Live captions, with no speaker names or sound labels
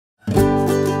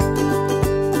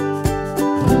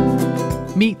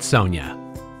Meet Sonia.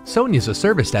 Sonia is a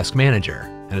service desk manager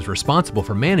and is responsible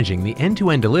for managing the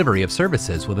end-to-end delivery of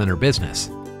services within her business.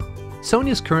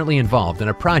 Sonia is currently involved in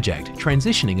a project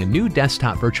transitioning a new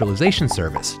desktop virtualization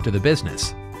service to the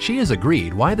business. She has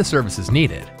agreed why the service is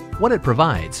needed, what it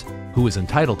provides, who is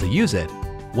entitled to use it,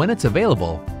 when it's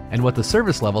available, and what the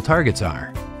service level targets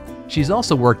are. She's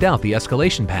also worked out the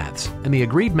escalation paths and the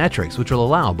agreed metrics which will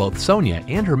allow both Sonia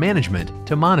and her management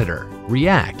to monitor,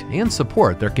 react, and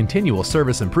support their continual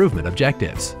service improvement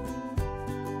objectives.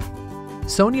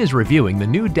 Sonia is reviewing the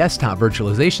new desktop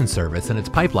virtualization service and its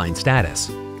pipeline status,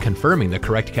 confirming the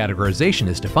correct categorization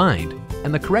is defined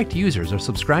and the correct users are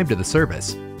subscribed to the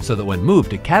service, so that when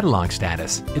moved to catalog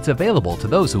status, it's available to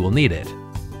those who will need it.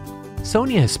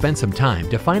 Sonia has spent some time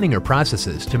defining her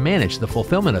processes to manage the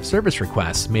fulfillment of service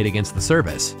requests made against the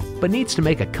service, but needs to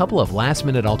make a couple of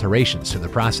last-minute alterations to the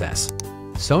process.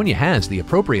 Sonia has the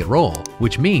appropriate role,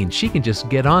 which means she can just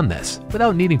get on this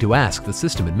without needing to ask the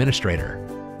system administrator.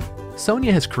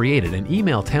 Sonia has created an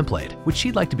email template which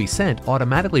she'd like to be sent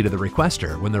automatically to the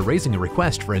requester when they're raising a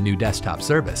request for a new desktop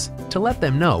service, to let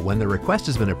them know when the request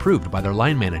has been approved by their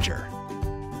line manager.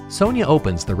 Sonia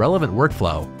opens the relevant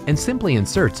workflow and simply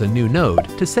inserts a new node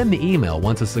to send the email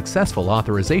once a successful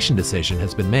authorization decision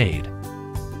has been made.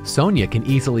 Sonia can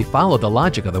easily follow the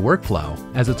logic of the workflow,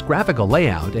 as its graphical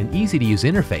layout and easy-to-use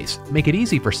interface make it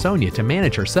easy for Sonia to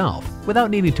manage herself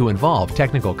without needing to involve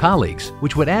technical colleagues,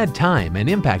 which would add time and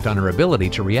impact on her ability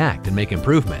to react and make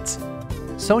improvements.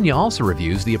 Sonia also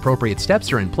reviews the appropriate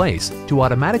steps are in place to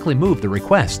automatically move the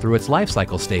request through its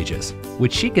lifecycle stages,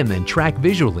 which she can then track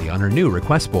visually on her new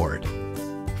request board.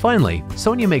 Finally,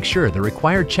 Sonia makes sure the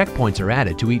required checkpoints are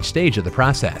added to each stage of the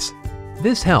process.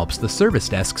 This helps the service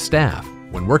desk staff,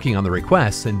 when working on the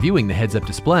requests and viewing the heads-up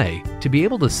display, to be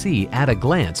able to see at a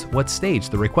glance what stage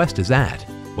the request is at,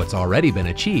 what's already been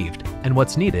achieved, and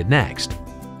what's needed next.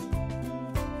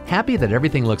 Happy that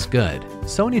everything looks good,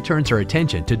 Sonia turns her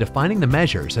attention to defining the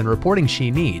measures and reporting she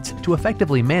needs to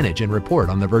effectively manage and report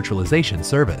on the virtualization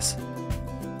service.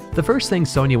 The first thing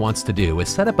Sonia wants to do is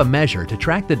set up a measure to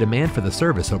track the demand for the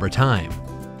service over time.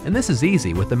 And this is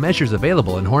easy with the measures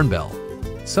available in Hornbill.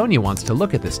 Sonia wants to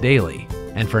look at this daily,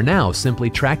 and for now simply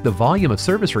track the volume of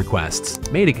service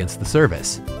requests made against the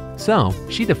service. So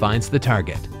she defines the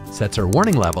target, sets her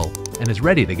warning level, and is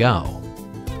ready to go.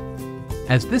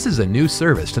 As this is a new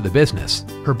service to the business,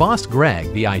 her boss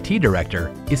Greg, the IT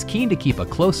director, is keen to keep a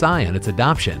close eye on its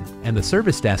adoption and the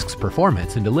service desk's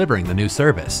performance in delivering the new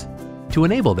service. To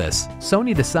enable this,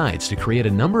 Sonia decides to create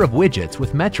a number of widgets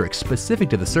with metrics specific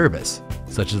to the service,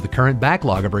 such as the current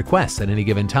backlog of requests at any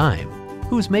given time,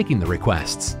 who's making the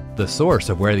requests, the source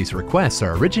of where these requests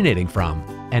are originating from,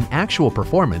 and actual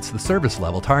performance the service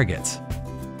level targets.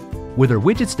 With her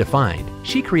widgets defined,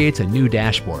 she creates a new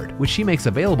dashboard which she makes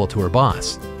available to her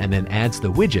boss, and then adds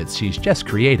the widgets she's just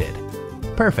created.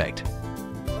 Perfect!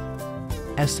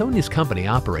 As Sonia's company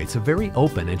operates a very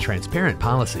open and transparent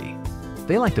policy,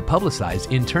 they like to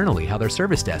publicize internally how their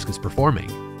service desk is performing.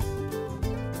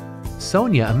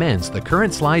 Sonia amends the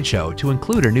current slideshow to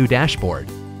include her new dashboard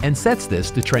and sets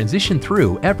this to transition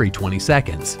through every 20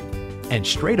 seconds. And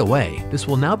straight away, this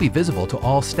will now be visible to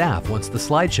all staff once the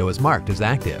slideshow is marked as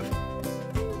active.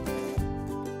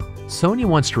 Sonia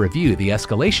wants to review the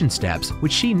escalation steps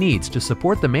which she needs to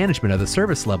support the management of the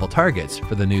service level targets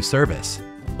for the new service.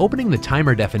 Opening the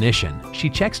timer definition, she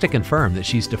checks to confirm that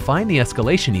she's defined the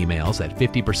escalation emails at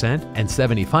 50% and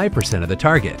 75% of the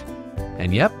target.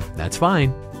 And yep, that's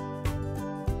fine.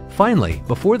 Finally,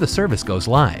 before the service goes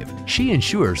live, she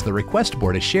ensures the request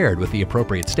board is shared with the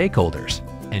appropriate stakeholders,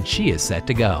 and she is set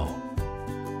to go.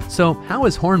 So how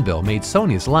has Hornbill made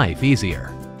Sonia's life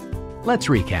easier? Let's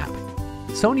recap.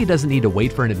 Sonia doesn't need to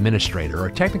wait for an administrator or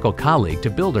technical colleague to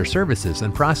build her services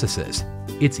and processes.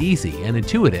 It's easy and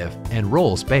intuitive and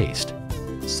roles-based.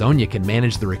 Sonia can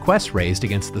manage the requests raised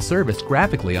against the service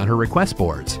graphically on her request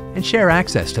boards and share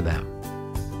access to them.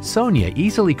 Sonia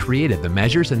easily created the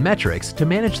measures and metrics to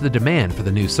manage the demand for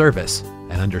the new service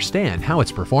and understand how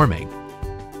it's performing.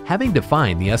 Having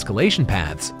defined the escalation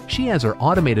paths, she has her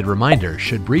automated reminders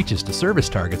should breaches to service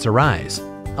targets arise,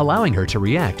 allowing her to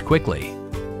react quickly.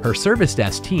 Her service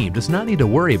desk team does not need to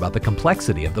worry about the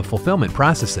complexity of the fulfillment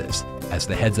processes, as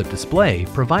the heads-up display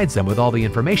provides them with all the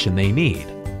information they need,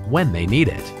 when they need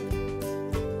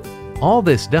it. All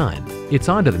this done, it's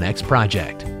on to the next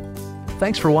project.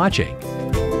 Thanks for watching.